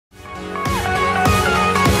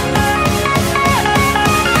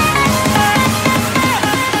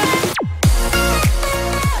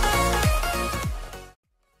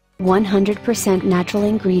100% natural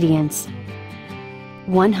ingredients.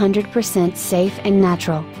 100% safe and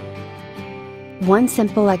natural. One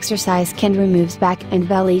simple exercise can remove back and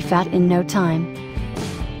belly fat in no time.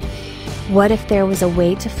 What if there was a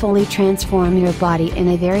way to fully transform your body in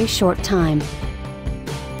a very short time?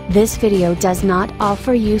 This video does not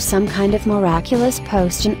offer you some kind of miraculous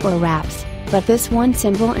postion or wraps, but this one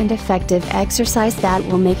simple and effective exercise that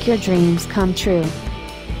will make your dreams come true.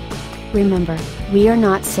 Remember, we are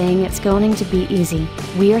not saying it's going to be easy,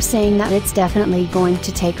 we are saying that it's definitely going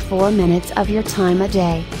to take 4 minutes of your time a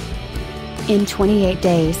day. In 28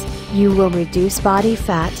 days, you will reduce body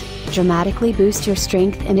fat, dramatically boost your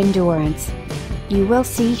strength and endurance. You will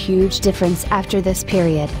see huge difference after this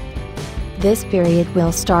period. This period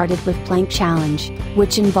will start with plank challenge,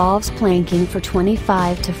 which involves planking for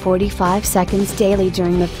 25 to 45 seconds daily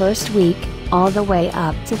during the first week, all the way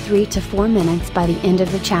up to 3 to 4 minutes by the end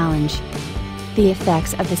of the challenge. The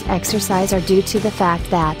effects of this exercise are due to the fact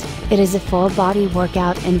that it is a full body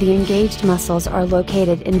workout and the engaged muscles are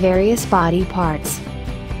located in various body parts.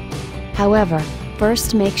 However,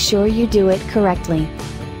 first make sure you do it correctly.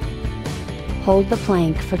 Hold the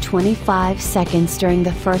plank for 25 seconds during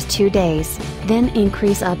the first 2 days, then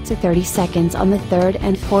increase up to 30 seconds on the 3rd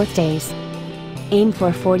and 4th days. Aim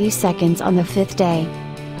for 40 seconds on the 5th day.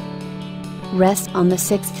 Rest on the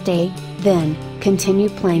 6th day, then, continue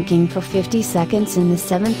planking for 50 seconds in the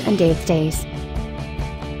 7th and 8th days.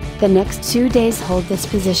 The next 2 days hold this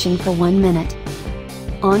position for 1 minute.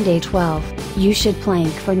 On day 12, you should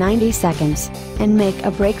plank for 90 seconds, and make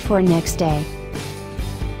a break for next day.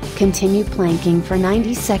 Continue planking for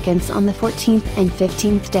 90 seconds on the 14th and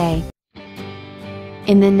 15th day.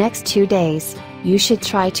 In the next 2 days, you should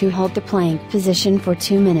try to hold the plank position for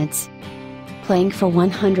 2 minutes. Plank for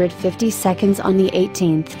 150 seconds on the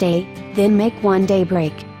 18th day, then make 1 day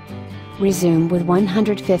break. Resume with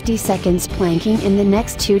 150 seconds planking in the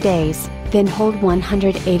next 2 days, then hold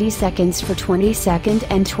 180 seconds for 22nd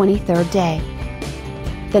and 23rd day.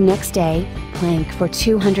 The next day, plank for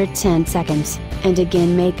 210 seconds, and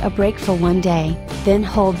again make a break for 1 day, then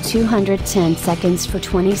hold 210 seconds for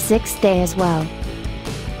 26th day as well.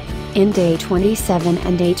 In day 27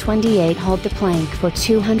 and day 28 hold the plank for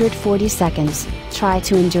 240 seconds, try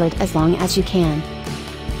to endure it as long as you can.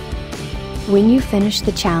 When you finish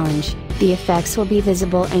the challenge, the effects will be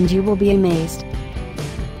visible and you will be amazed.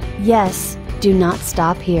 Yes, do not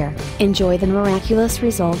stop here, enjoy the miraculous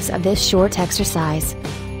results of this short exercise.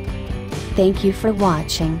 Thank you for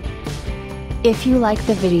watching. If you like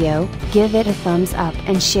the video, give it a thumbs up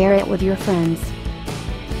and share it with your friends.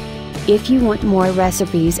 If you want more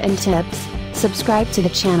recipes and tips, subscribe to the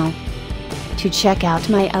channel to check out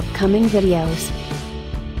my upcoming videos.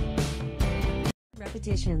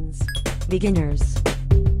 Repetitions. Beginners.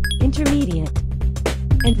 Intermediate.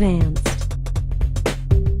 Advanced.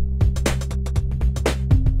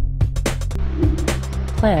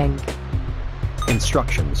 Plank.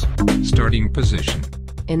 Instructions. Starting position.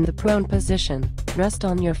 In the prone position, rest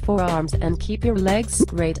on your forearms and keep your legs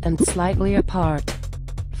straight and slightly apart.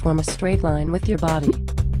 Form a straight line with your body.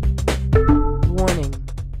 Warning: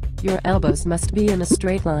 your elbows must be in a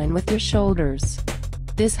straight line with your shoulders.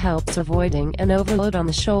 This helps avoiding an overload on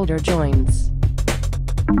the shoulder joints.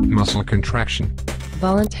 Muscle contraction.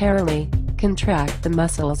 Voluntarily contract the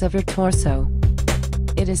muscles of your torso.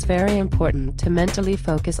 It is very important to mentally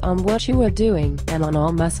focus on what you are doing and on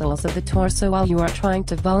all muscles of the torso while you are trying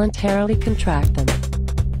to voluntarily contract them.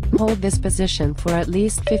 Hold this position for at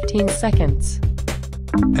least 15 seconds.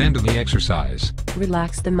 End of the exercise.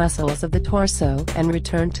 Relax the muscles of the torso and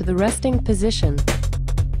return to the resting position.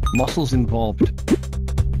 Muscles involved.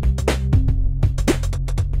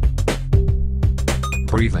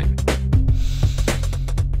 Breathing.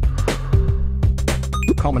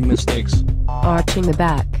 Common mistakes. Arching the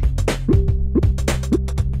back.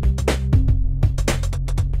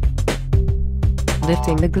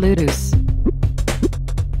 Lifting the gluteus.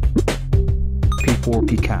 P4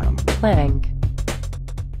 P-cam. Plank.